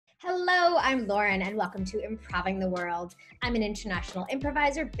Hello, I'm Lauren, and welcome to Improving the World. I'm an international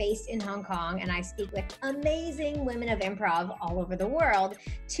improviser based in Hong Kong, and I speak with amazing women of improv all over the world.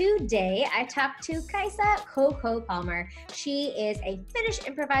 Today, I talked to Kaisa Kokko-Palmer. She is a Finnish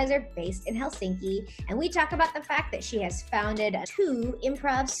improviser based in Helsinki, and we talk about the fact that she has founded 2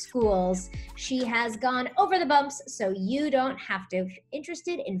 improv schools. She has gone over the bumps, so you don't have to. If you're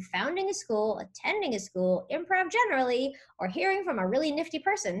interested in founding a school, attending a school, improv generally, or hearing from a really nifty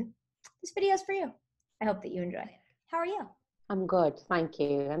person, this video is for you. I hope that you enjoy. How are you? I'm good, thank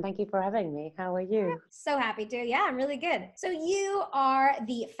you. And thank you for having me. How are you? So happy to. Yeah, I'm really good. So you are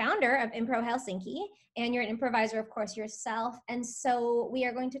the founder of Improv Helsinki, and you're an improviser, of course, yourself. And so we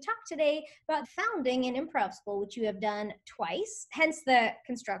are going to talk today about founding an improv school, which you have done twice, hence the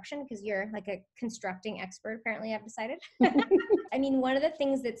construction, because you're like a constructing expert, apparently, I've decided. I mean, one of the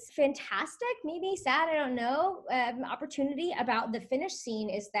things that's fantastic, maybe sad, I don't know, opportunity about the Finnish scene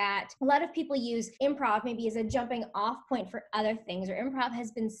is that a lot of people use improv maybe as a jumping off point for other things, or improv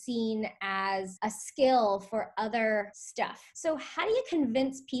has been seen as a skill for other stuff. So how do you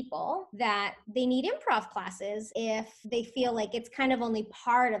convince people that they need improv classes if they feel like it's kind of only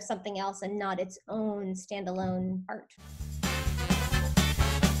part of something else and not its own standalone art?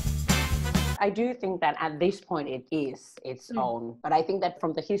 I do think that at this point it is its own, but I think that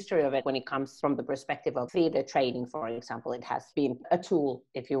from the history of it, when it comes from the perspective of theater training, for example, it has been a tool,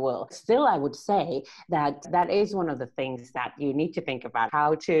 if you will. Still, I would say that that is one of the things that you need to think about,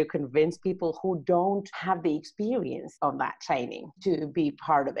 how to convince people who don't have the experience of that training to be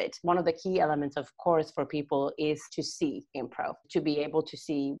part of it. One of the key elements, of course, for people is to see improv, to be able to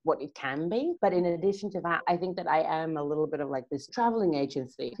see what it can be. But in addition to that, I think that I am a little bit of like this traveling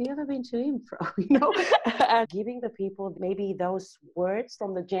agency. Have you ever been to improv? Giving the people maybe those words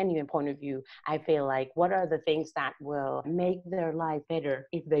from the genuine point of view. I feel like what are the things that will make their life better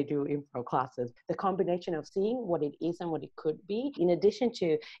if they do improv classes? The combination of seeing what it is and what it could be, in addition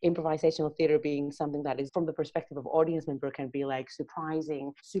to improvisational theater being something that is from the perspective of audience member can be like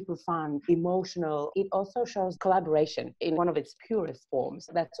surprising, super fun, emotional. It also shows collaboration in one of its purest forms.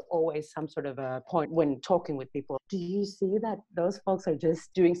 That's always some sort of a point when talking with people. Do you see that those folks are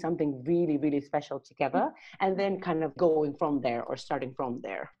just doing something really special together and then kind of going from there or starting from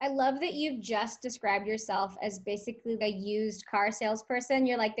there? I love that you've just described yourself as basically the used car salesperson.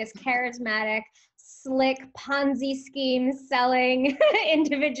 You're like this charismatic, slick Ponzi scheme selling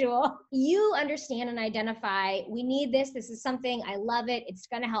individual. You understand and identify, we need this. This is something, I love it. It's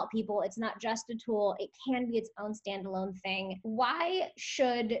going to help people. It's not just a tool. It can be its own standalone thing. Why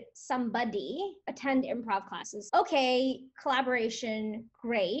should somebody attend improv classes? Okay, collaboration,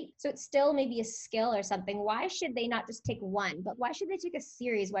 great. So it's still maybe a skill or something. Why should they not just take one, but why should they take a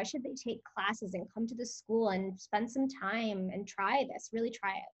series? Why should they take classes and come to the school and spend some time and try this, really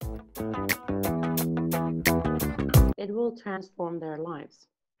try it? It will transform their lives.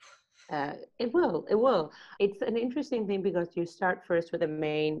 It will. It's an interesting thing because you start first with the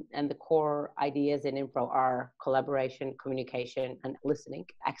main and the core ideas in improv are collaboration, communication, and listening.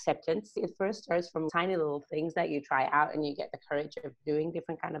 Acceptance. It first starts from tiny little things that you try out and you get the courage of doing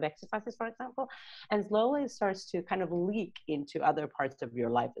different kind of exercises, for example. And slowly it starts to kind of leak into other parts of your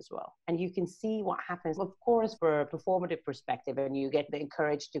life as well. And you can see what happens, of course, for a performative perspective, and you get the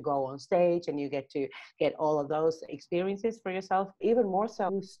courage to go on stage and you get to get all of those experiences for yourself. Even more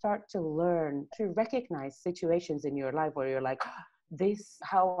so, you start to learn to recognize situations in your life where you're like, this,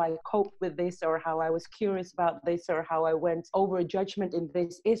 how I coped with this, or how I was curious about this, or how I went over judgment in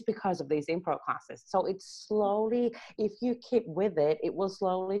this is because of these improv classes. So it's slowly, if you keep with it, it will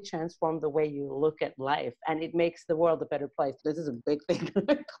slowly transform the way you look at life, and it makes the world a better place. This is a big thing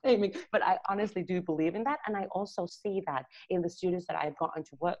I'm claiming, but I honestly do believe in that. And I also see that in the students that I've gotten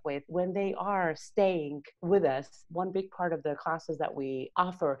to work with, when they are staying with us, one big part of the classes that we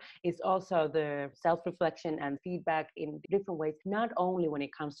offer is also the self-reflection and feedback in different ways, not only when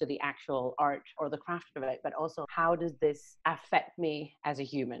it comes to the actual art or the craft of it, but also how does this affect me as a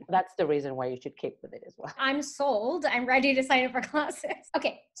human? That's the reason why you should keep with it as well. I'm sold. I'm ready to sign up for classes.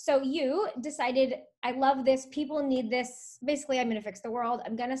 Okay, so you decided, I love this. People need this. Basically, I'm going to fix the world.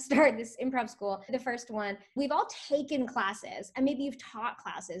 I'm going to start this improv school. The first one, we've all taken classes and maybe you've taught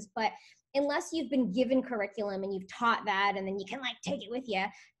classes, but unless you've been given curriculum and you've taught that and then you can like take it with you,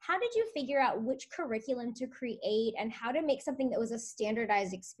 how did you figure out which curriculum to create and how to make something that was a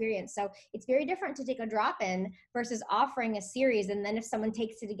standardized experience? So it's very different to take a drop-in versus offering a series, and then if someone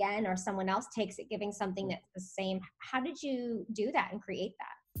takes it again or someone else takes it, giving something that's the same. How did you do that and create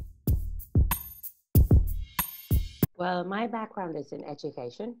that? Well, my background is in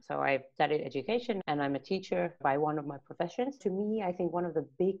education. So I've studied education and I'm a teacher by one of my professions. To me, I think one of the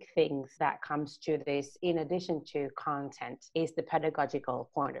big things that comes to this, in addition to content, is the pedagogical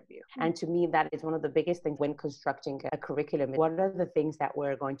point of view. And to me, that is one of the biggest things when constructing a curriculum. What are the things that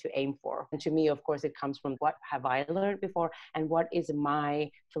we're going to aim for? And to me, of course, it comes from what have I learned before and what is my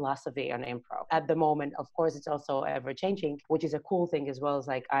philosophy on improv. At the moment, of course, it's also ever changing, which is a cool thing as well. As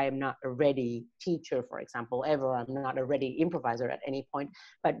like, I am not a ready teacher, for example, ever. I'm not a ready improviser at any point.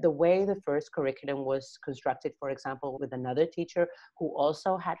 But the way the first curriculum was constructed, for example, with another teacher who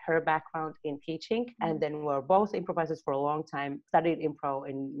also had her background in teaching, and then were both improvisers for a long time, studied improv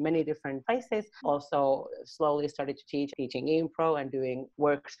in many different places, also slowly started to teaching improv and doing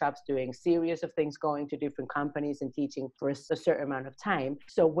workshops, doing series of things, going to different companies and teaching for a certain amount of time.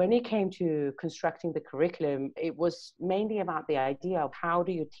 So when it came to constructing the curriculum, it was mainly about the idea of how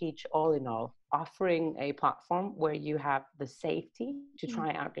do you teach all in all, offering a platform where you have the safety to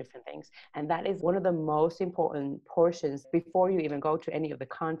try out different things. And that is one of the most important portions before you even go to any of the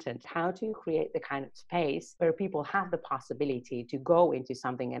content. How do you create the kind of space where people have the possibility to go into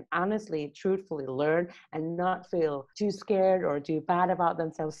something and honestly, truthfully learn and not feel too scared or too bad about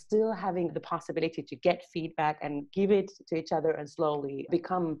themselves, still having the possibility to get feedback and give it to each other and slowly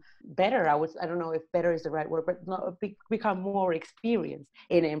become better. I don't know if better is the right word, but become more experienced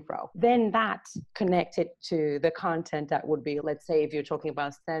in improv. Then that connected to the content that would be, let's say, if you're talking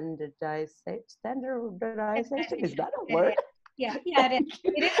about standardization, is that a word? Yeah, it is.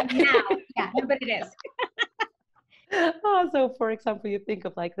 It is now. Yeah, no, but it is. So for example, you think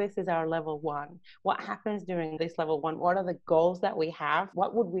of like, this is our level one. What happens during this level one? What are the goals that we have?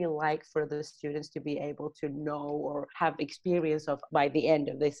 What would we like for the students to be able to know or have experience of by the end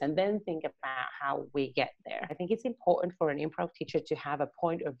of this? And then think about how we get there. I think it's important for an improv teacher to have a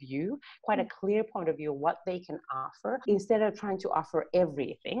point of view, quite a clear point of view, what they can offer, instead of trying to offer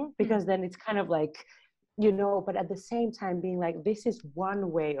everything, because then it's kind of like, but at the same time being like, this is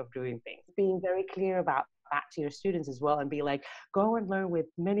one way of doing things, being very clear about that to your students as well, and be like, go and learn with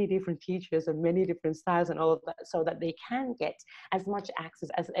many different teachers and many different styles and all of that, so that they can get as much access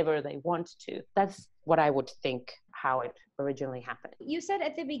as ever they want to. That's what I would think how it originally happened. You said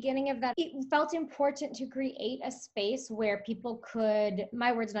at the beginning of that, it felt important to create a space where people could,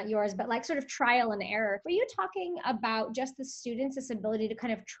 my words, not yours, but like sort of trial and error. Were you talking about just the students' this ability to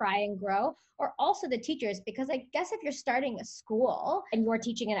kind of try and grow, or also the teachers? Because I guess if you're starting a school and you're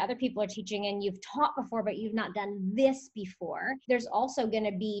teaching and other people are teaching and you've taught before, but you've not done this before, there's also going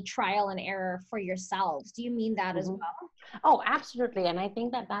to be trial and error for yourselves. Do you mean that as well? Oh, absolutely. And I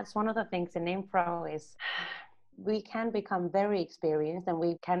think that that's one of the things in improv is we can become very experienced and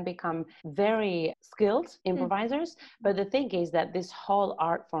we can become very skilled improvisers. But the thing is that this whole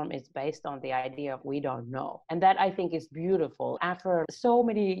art form is based on the idea of we don't know. And that I think is beautiful. After so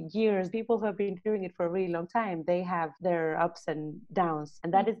many years, people who have been doing it for a really long time, they have their ups and downs.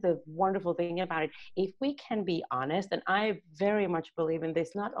 And that is the wonderful thing about it. If we can be honest, and I very much believe in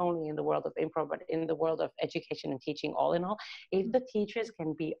this, not only in the world of improv, but in the world of education and teaching all in all, if the teachers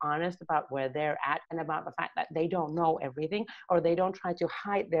can be honest about where they're at and about the fact that they don't know everything, or they don't try to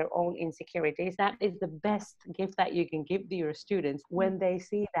hide their own insecurities, that is the best gift that you can give to your students when they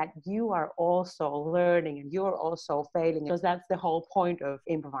see that you are also learning and you're also failing, because that's the whole point of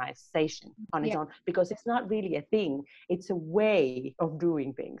improvisation on its own, because it's not really a thing, it's a way of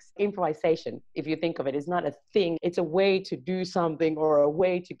doing things. Improvisation, if you think of it, is not a thing, it's a way to do something or a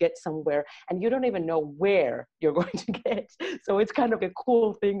way to get somewhere, and you don't even know where you're going to get. So it's kind of a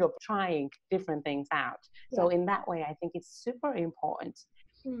cool thing of trying different things out. So in that way, I think it's super important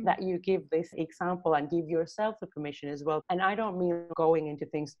that you give this example and give yourself the permission as well. And I don't mean going into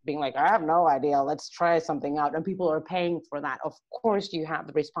things being like, I have no idea, let's try something out, and people are paying for that. Of course you have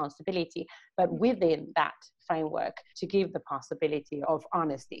the responsibility, but within that framework to give the possibility of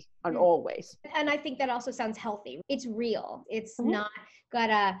honesty and always. And I think that also sounds healthy. It's real. It's not got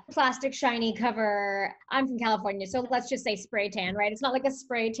a plastic shiny cover. I'm from California, so let's just say spray tan, right? It's not like a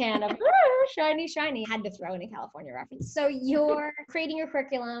spray tan of shiny. Had to throw in a California reference. So you're creating your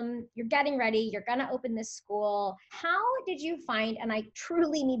curriculum, you're getting ready, you're going to open this school. How did you find, and I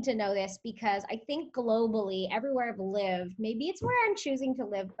truly need to know this because I think globally, everywhere I've lived, maybe it's where I'm choosing to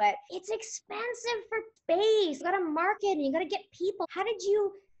live, but it's expensive for space. You got to market and you got to get people. How did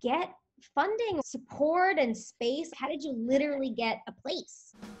you get funding, support, and space? How did you literally get a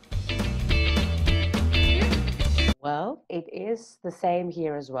place? Well, it is the same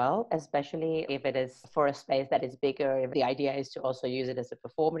here as well, especially if it is for a space that is bigger. If the idea is to also use it as a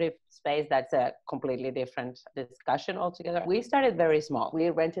performative space, that's a completely different discussion altogether. We started very small. We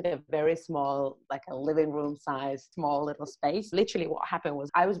rented a very small, like a living room size, small little space. Literally what happened was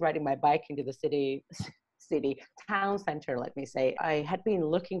I was riding my bike into the town center, let me say. I had been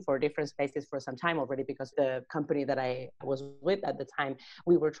looking for different spaces for some time already because the company that I was with at the time,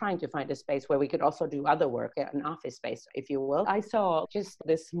 we were trying to find a space where we could also do other work, an office space, if you will. I saw just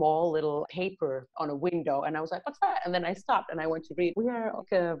this small little paper on a window and I was like, what's that? And then I stopped and I went to read, we are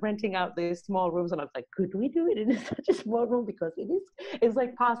renting out these small rooms. And I was like, could we do it in such a small room? Because it's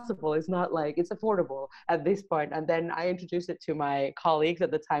like possible. It's not like, it's affordable at this point. And then I introduced it to my colleagues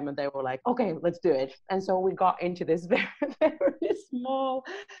at the time and they were like, okay, let's do it. And so we got into this very, very small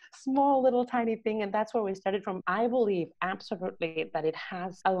little tiny thing. And that's where we started from. I believe absolutely that it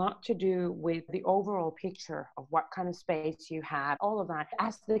has a lot to do with the overall picture of what kind of space you have, all of that.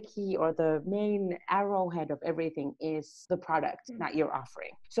 As the key or the main arrowhead of everything is the product that you're offering.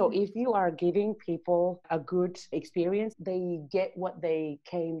 So if you are giving people a good experience, they get what they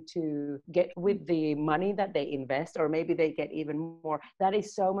came to get with the money that they invest, or maybe they get even more. That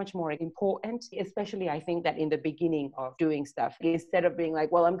is so much more important, especially I think that in the beginning of doing stuff, instead of being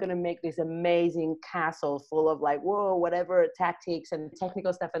like, well, I'm going to make this amazing castle full of like, whoa, whatever tactics and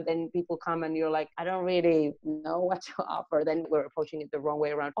technical stuff. And then people come and you're like, I don't really know what to offer. Then we're approaching it the wrong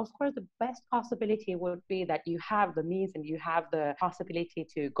way around. Of course, the best possibility would be that you have the means and you have the possibility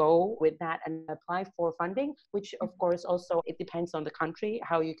to go with that and apply for funding, which of course also it depends on the country,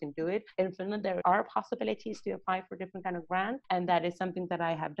 how you can do it. In Finland, there are possibilities to apply for different kind of grants. And that is something that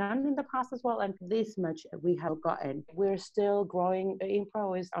I have done in the past as well. And this much we have gotten. We're still growing.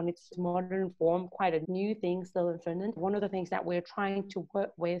 Improv is on its modern form, quite a new thing still in Finland. One of the things that we're trying to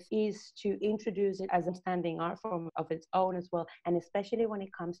work with is to introduce it as a standing art form of its own as well. And especially when it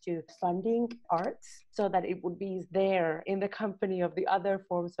comes to funding arts, so that it would be there in the company of the other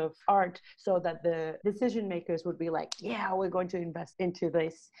forms of art, so that the decision makers would be like, yeah, we're going to invest into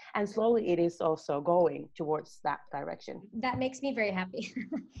this. And slowly it is also going towards that direction. That makes me very happy.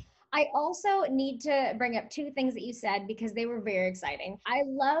 I also need to bring up two things that you said because they were very exciting. I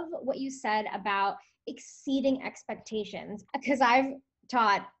love what you said about exceeding expectations, because I've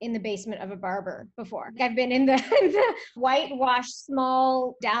taught in the basement of a barber before. I've been in the whitewashed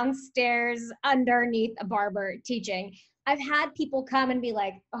small downstairs underneath a barber teaching. I've had people come and be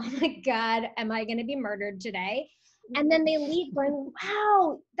like, oh my God, am I going to be murdered today? And then they leave going,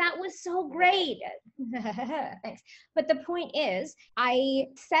 wow, that was so great. Thanks. But the point is, I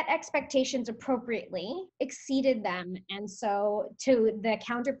set expectations appropriately, exceeded them. And so to the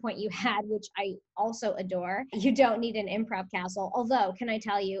counterpoint you had, which I also adore, you don't need an improv castle. Although, can I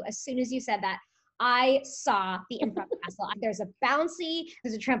tell you, as soon as you said that, I saw the improv castle. There's a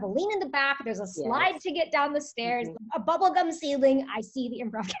there's a trampoline in the back, there's a slide to get down the stairs, a bubblegum ceiling. I see the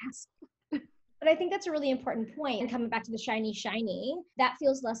improv castle. But I think that's a really important point. And coming back to the shiny, that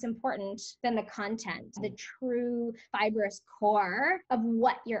feels less important than the content, the true fibrous core of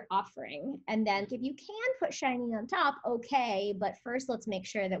what you're offering. And then if you can put shiny on top, okay. But first, let's make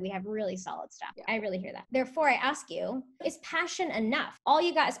sure that we have really solid stuff. I really hear that. Therefore, I ask you, is passion enough? All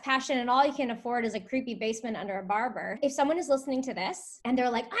you got is passion and all you can afford is a creepy basement under a barber. If someone is listening to this and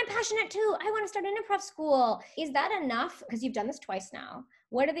they're like, I'm passionate too, I want to start an improv school. Is that enough? Because you've done this twice now.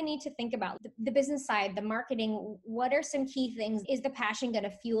 What do they need to think about? The business side, the marketing, what are some key things? Is the passion going to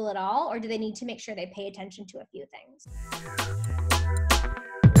fuel it all, or do they need to make sure they pay attention to a few things?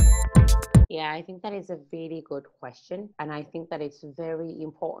 Yeah, I think that is a really good question. And I think that it's very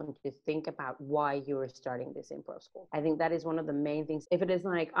important to think about why you're starting this improv school. I think that is one of the main things. If it is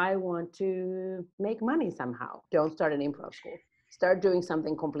like, I want to make money somehow, don't start an improv school. Start doing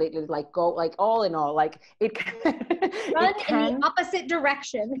something completely like go like all in all, like it can run in the opposite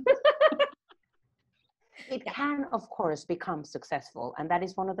direction. It can, of course, become successful. And that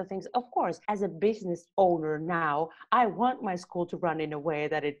is one of the things, of course, as a business owner now, I want my school to run in a way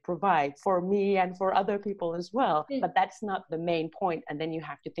that it provides for me and for other people as well. But that's not the main point. And then you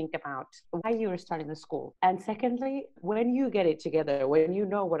have to think about why you are starting the school. And secondly, when you get it together, when you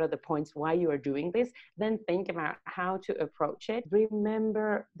know what are the points why you are doing this, then think about how to approach it.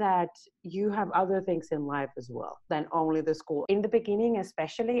 Remember that you have other things in life as well than only the school. In the beginning,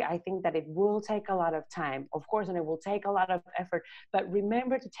 especially, I think that it will take a lot of time, of course, and it will take a lot of effort, but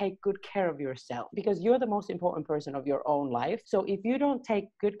remember to take good care of yourself, because you're the most important person of your own life. So if you don't take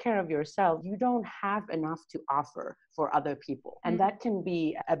good care of yourself, you don't have enough to offer for other people. And that can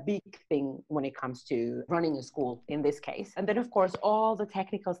be a big thing when it comes to running a school in this case. And then of course, all the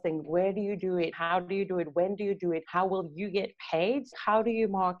technical things, where do you do it? How do you do it? When do you do it? How will you get paid? How do you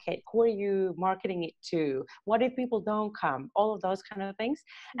market? Who are you marketing it to? What if people don't come? All of those kind of things.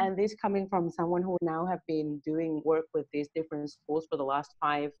 And this coming from someone who now have been doing work with these different schools for the last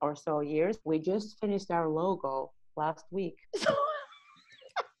 5 or so years. We just finished our logo last week.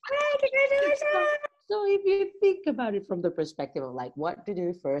 So if you think about it from the perspective of like what to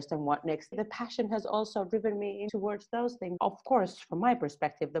do first and what next, the passion has also driven me towards those things. Of course, from my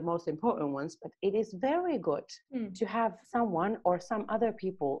perspective, the most important ones, but it is very good to have someone or some other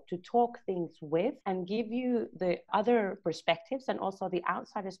people to talk things with and give you the other perspectives and also the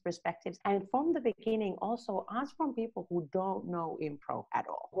outsiders' perspectives. And from the beginning, also ask from people who don't know improv at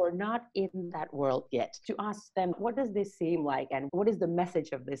all, who are not in that world yet, to ask them, what does this seem like? And what is the message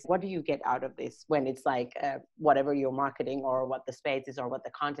of this? What do you get out of this when it's like whatever you're marketing or what the space is or what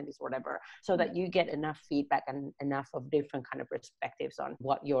the content is, whatever, so that you get enough feedback and enough of different kind of perspectives on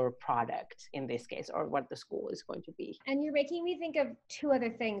what your product in this case or what the school is going to be. And you're making me think of two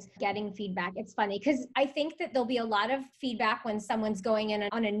other things. Getting feedback. It's funny because I think that there'll be a lot of feedback when someone's going in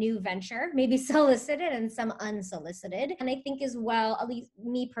on a new venture, maybe solicited and some unsolicited. And I think as well, at least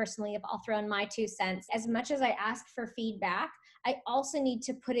me personally, if I'll throw in my 2 cents, as much as I ask for feedback, I also need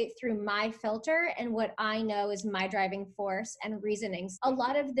to put it through my filter and what I know is my driving force and reasonings. A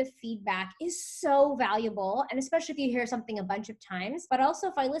lot of the feedback is so valuable, and especially if you hear something a bunch of times, but also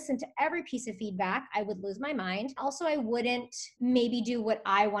if I listen to every piece of feedback, I would lose my mind. Also, I wouldn't maybe do what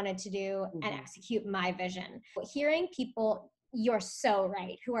I wanted to do and execute my vision. But hearing people, you're so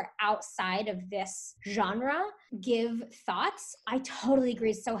right, who are outside of this genre give thoughts, I totally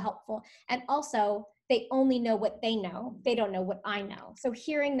agree, is so helpful. And also, they only know what they know. They don't know what I know. So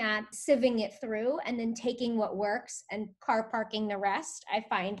hearing that, sieving it through, and then taking what works and car parking the rest, I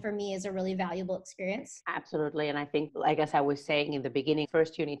find for me is a really valuable experience. Absolutely. And I think, like as I was saying in the beginning,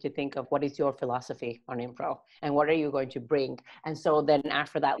 first you need to think of what is your philosophy on improv and what are you going to bring. And so then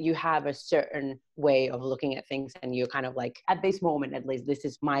after that, you have a certain way of looking at things and you're kind of like, at this moment, at least, this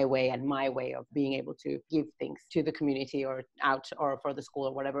is my way and my way of being able to give things to the community or out or for the school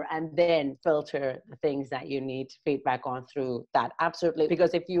or whatever, and then filter the things that you need feedback on through that. Absolutely.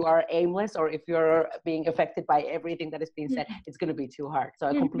 Because if you are aimless or if you're being affected by everything that is being said, it's going to be too hard. So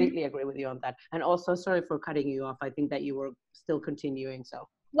I completely agree with you on that. And also, sorry for cutting you off. I think that you were still continuing. So.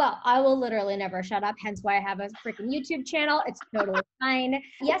 Well, I will literally never shut up, hence why I have a freaking YouTube channel. It's totally fine.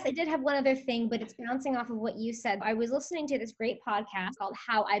 Yes, I did have one other thing, but it's bouncing off of what you said. I was listening to this great podcast called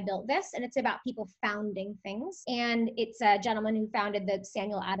How I Built This, and it's about people founding things. And it's a gentleman who founded the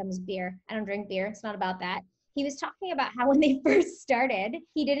Samuel Adams beer. I don't drink beer. It's not about that. He was talking about how when they first started,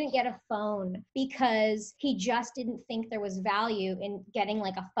 he didn't get a phone because he just didn't think there was value in getting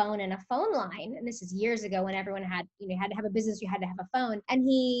like a phone and a phone line. And this is years ago when everyone had, you had to have a business, you had to have a phone. And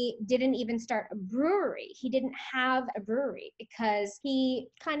he didn't even start a brewery. He didn't have a brewery because he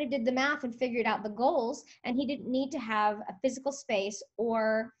kind of did the math and figured out the goals, and he didn't need to have a physical space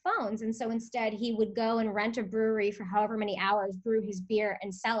or phones. And so instead he would go and rent a brewery for however many hours, brew his beer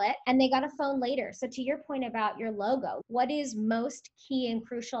and sell it. And they got a phone later. So to your point about your logo, what is most key and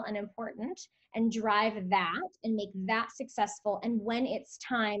crucial and important, and drive that and make that successful. And when it's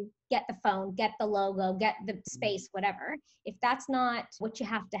time, get the phone, get the logo, get the space, whatever. If that's not what you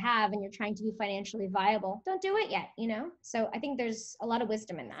have to have and you're trying to be financially viable, don't do it yet, So I think there's a lot of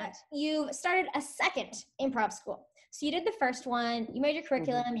wisdom in that. You've started a second improv school. So you did the first one, you made your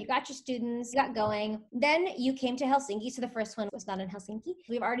curriculum, you got your students, you got going. Then you came to Helsinki. So the first one was not in Helsinki.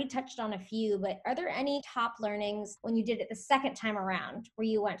 We've already touched on a few, but are there any top learnings when you did it the second time around where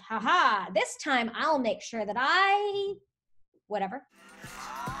you went, haha, this time I'll make sure that whatever.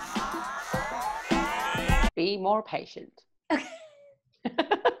 Be more patient.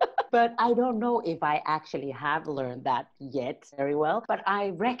 But I don't know if I actually have learned that yet very well. But I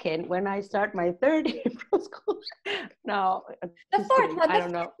reckon when I start my third improv school, no, the fourth one, I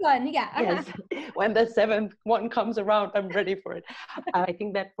don't know. Yeah. Yes, when the seventh one comes around, I'm ready for it. I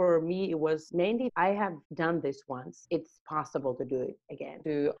think that for me, it was mainly, I have done this once. It's possible to do it again.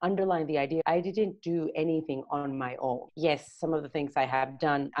 To underline the idea, I didn't do anything on my own. Yes, some of the things I have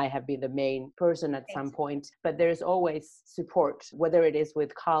done, I have been the main person at some point, but there's always support, whether it is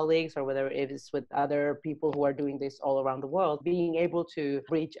with colleagues things, or whether it is with other people who are doing this all around the world, being able to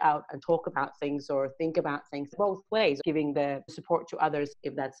reach out and talk about things or think about things both ways, giving the support to others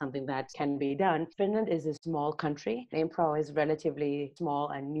if that's something that can be done. Finland is a small country. Improv is relatively small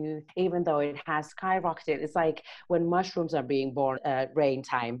and new, even though it has skyrocketed. It's like when mushrooms are being born at rain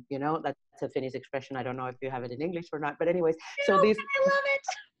time, you know, that's a Finnish expression. I don't know if you have it in English or not, but anyways, so these I love it.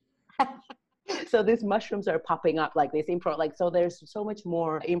 so these mushrooms are popping up like this improv, like, so there's so much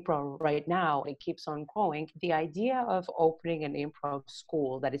more improv right now. It keeps on growing. The idea of opening an improv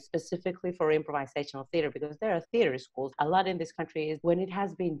school that is specifically for improvisational theater, because there are theater schools a lot in this country, is when it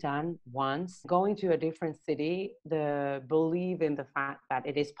has been done once, going to a different city, the belief in the fact that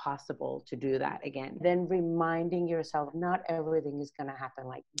it is possible to do that again, then reminding yourself not everything is going to happen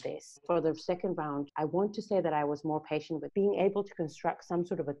like this. For the second round, I want to say that I was more patient with being able to construct some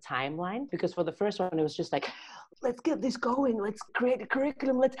sort of a timeline, because for the first one it was just like, let's get this going, let's create a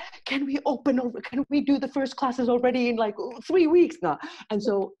curriculum, can we do the first classes already in like 3 weeks now? And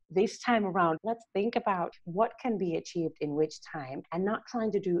so this time around, let's think about what can be achieved in which time, and not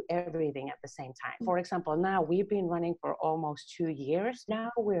trying to do everything at the same time. For example, now we've been running for almost 2 years. Now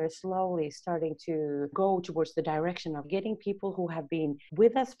we're slowly starting to go towards the direction of getting people who have been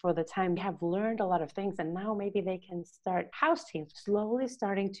with us for the time, have learned a lot of things, and now maybe they can start house teams, slowly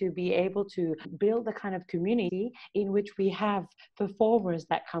starting to be able to build the kind of community in which we have performers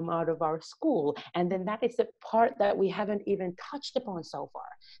that come out of our school. And then that is the part that we haven't even touched upon so far,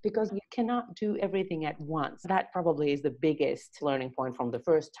 because you cannot do everything at once. That probably is the biggest learning point from the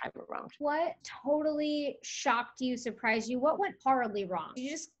first time around. What totally shocked you, surprised you? What went horribly wrong? Did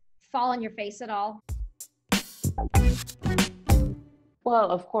you just fall on your face at all?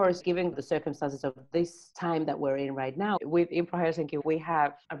 Well, of course, given the circumstances of this time that we're in right now, with Improv Helsinki, we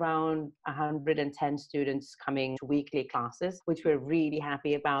have around 110 students coming to weekly classes, which we're really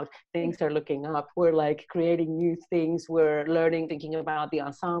happy about. Things are looking up. We're like creating new things. We're learning, thinking about the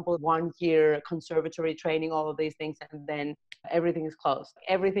ensemble, 1 year conservatory training, all of these things. And then everything is closed.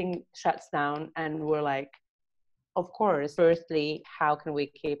 Everything shuts down. And we're like, of course, firstly, how can we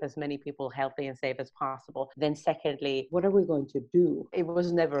keep as many people healthy and safe as possible? Then secondly, what are we going to do? It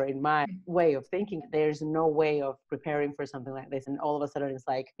was never in my way of thinking. There's no way of preparing for something like this. And all of a sudden it's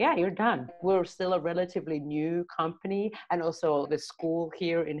like, yeah, you're done. We're still a relatively new company. And also the school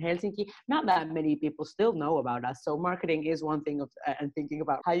here in Helsinki, not that many people still know about us. So marketing is one thing and thinking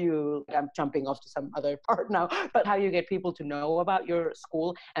about how I'm jumping off to some other part now, but how you get people to know about your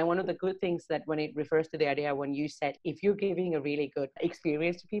school. And one of the good things that when it refers to the idea, when you said if you're giving a really good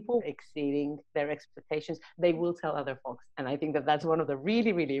experience to people, exceeding their expectations, they will tell other folks. And I think that that's one of the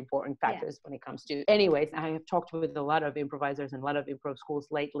really, really important factors when it comes to. Anyways, I have talked with a lot of improvisers and a lot of improv schools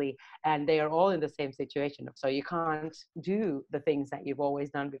lately, and they are all in the same situation. So you can't do the things that you've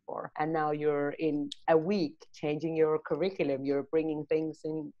always done before. And now you're in a week changing your curriculum, you're bringing things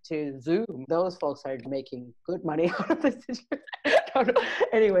into Zoom. Those folks are making good money out of this situation.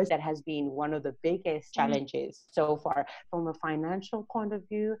 Anyways, that has been one of the biggest challenges so far from a financial point of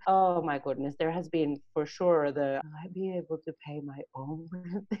view. Oh my goodness, there has been for sure will I be able to pay my own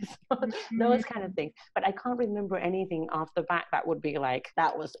rent this month? Those kind of things. But I can't remember anything off the bat that would be like,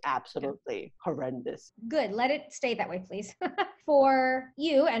 that was absolutely horrendous. Good. Let it stay that way, please. For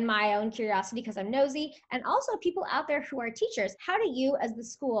you and my own curiosity, because I'm nosy, and also people out there who are teachers, how do you as the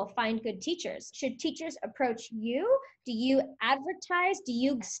school find good teachers? Should teachers approach you? Do you advertise? Do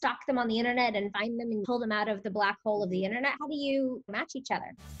you stalk them on the internet and find them and pull them out of the black hole of the internet? How do you match each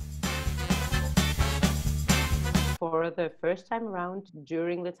other? For the first time around,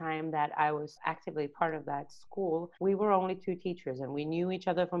 during the time that I was actively part of that school, we were only 2 teachers and we knew each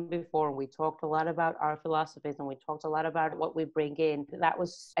other from before. We talked a lot about our philosophies and we talked a lot about what we bring in. That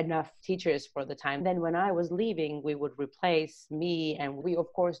was enough teachers for the time. Then when I was leaving, we would replace me, and we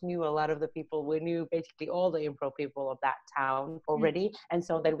of course knew a lot of the people. We knew basically all the improv people of that town already. And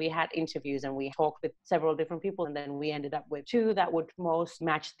so then we had interviews and we talked with several different people, and then we ended up with 2 that would most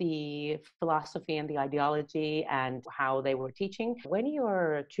match the philosophy and the ideology and how they were teaching. When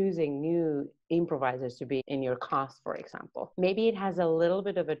you're choosing new improvisers to be in your class, for example, maybe it has a little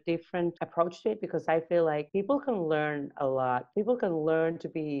bit of a different approach to it, because I feel like people can learn a lot. People can learn to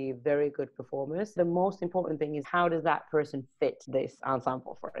be very good performers. The most important thing is, how does that person fit this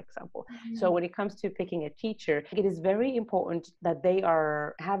ensemble, for example? So when it comes to picking a teacher, it is very important that they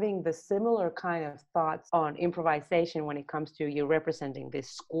are having the similar kind of thoughts on improvisation when it comes to you representing this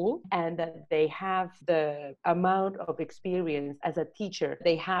school, and that they have the amount of experience as a teacher.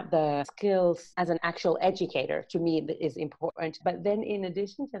 They have the skills skills as an actual educator, to me, that is important. But then in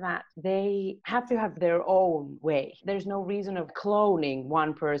addition to that, they have to have their own way. There's no reason of cloning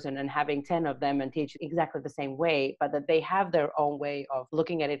one person and having 10 of them and teach exactly the same way, but that they have their own way of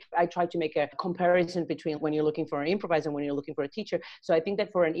looking at it. I try to make a comparison between when you're looking for an improviser and when you're looking for a teacher. So I think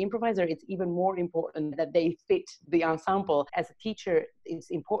that for an improviser, it's even more important that they fit the ensemble. As a teacher,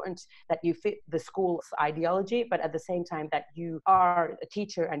 it's important that you fit the school's ideology, but at the same time that you are a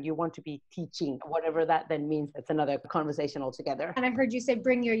teacher and you want to be teaching, whatever that then means. That's another conversation altogether. And I heard you say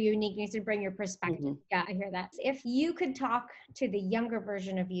bring your uniqueness and bring your perspective. Mm-hmm. Yeah, I hear that. If you could talk to the younger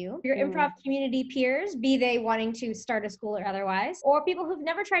version of you, your improv community peers, be they wanting to start a school or otherwise, or people who've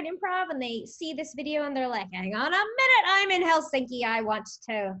never tried improv and they see this video and they're like, hang on a minute, I'm in Helsinki, I want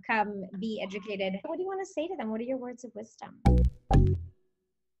to come be educated. What do you want to say to them? What are your words of wisdom?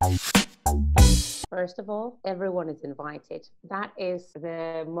 First of all, everyone is invited. That is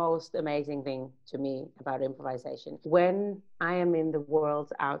the most amazing thing to me about improvisation. When I am in the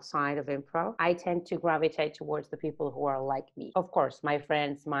world outside of improv, I tend to gravitate towards the people who are like me. Of course, my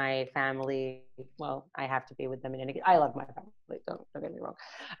friends, my family, well, I have to be with them in any case. I love my family, don't get me wrong.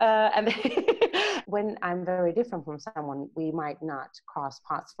 And when I'm very different from someone, we might not cross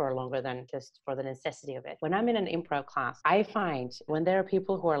paths for longer than just for the necessity of it. When I'm in an improv class, I find when there are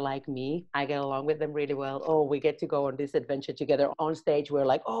people who are like me, I get along with them really well. Oh, we get to go on this adventure together on stage. We're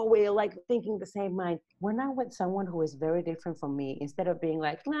like, oh, we're like thinking the same mind. When I'm with someone who is very different from me, instead of being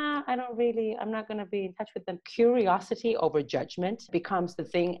like, nah, I'm not going to be in touch with them, curiosity over judgment becomes the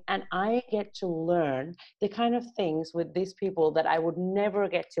thing. And I get to learn the kind of things with these people that I would never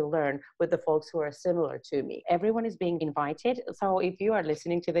get to learn with the folks who are similar to me. Everyone is being invited. So if you are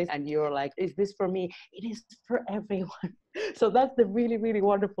listening to this and you're like, is this for me? It is for everyone. So that's the really, really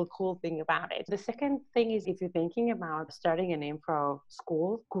wonderful, cool thing about it. The second thing is, if you're thinking about starting an improv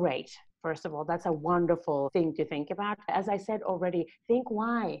school, great. First of all, that's a wonderful thing to think about. As I said already, think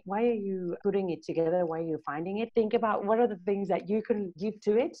why. Why are you putting it together? Why are you finding it? Think about what are the things that you can give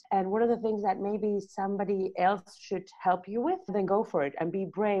to it and what are the things that maybe somebody else should help you with. Then go for it and be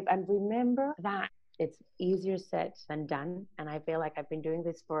brave. And remember that it's easier said than done. And I feel like I've been doing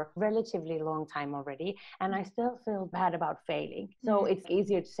this for a relatively long time already. And I still feel bad about failing. So it's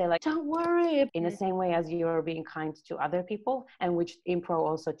easier to say like, don't worry, in the same way as you're being kind to other people, and which improv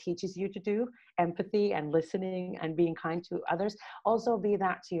also teaches you to do, empathy and listening and being kind to others. Also be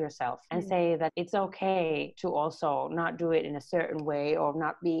that to yourself and say that it's okay to also not do it in a certain way or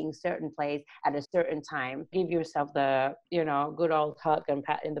not being certain place at a certain time. Give yourself the, good old hug and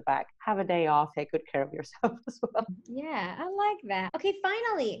pat in the back. Have a day off. Take good care of yourself as well. Yeah, I like that. Okay,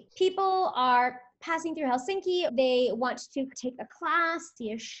 finally, people are passing through Helsinki. They want to take a class,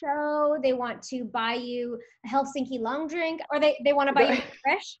 see a show. They want to buy you a Helsinki long drink, or they want to buy you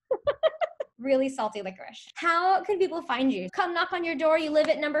licorice. Really salty licorice. How can people find you? Come knock on your door. You live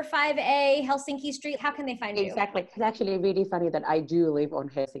at number 5A, Helsinki Street. How can they find you? Exactly. It's actually really funny that I do live on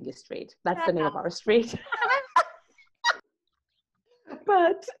Helsinki Street. That's the name of our street.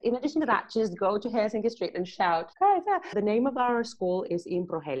 But in addition to that, just go to Helsinki Street and shout, Kaisa. The name of our school is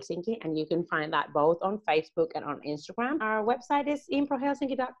Impro Helsinki, and you can find that both on Facebook and on Instagram. Our website is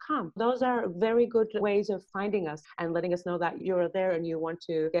improvhelsinki.com. Those are very good ways of finding us and letting us know that you're there and you want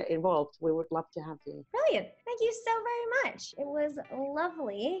to get involved. We would love to have you. Brilliant. Thank you so very much. It was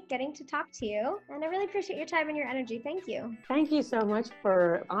lovely getting to talk to you, and I really appreciate your time and your energy. Thank you. Thank you so much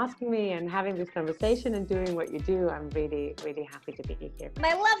for asking me and having this conversation and doing what you do. I'm really, really happy to be here.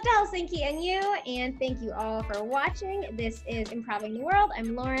 My love to Helsinki and you, and thank you all for watching. This is Improving the World.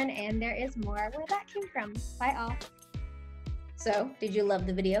 I'm Lauren, and there is more where that came from. Bye all. So, did you love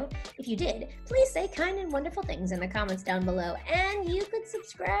the video? If you did, please say kind and wonderful things in the comments down below, and you could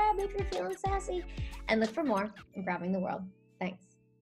subscribe if you're feeling sassy, and look for more Improving the World.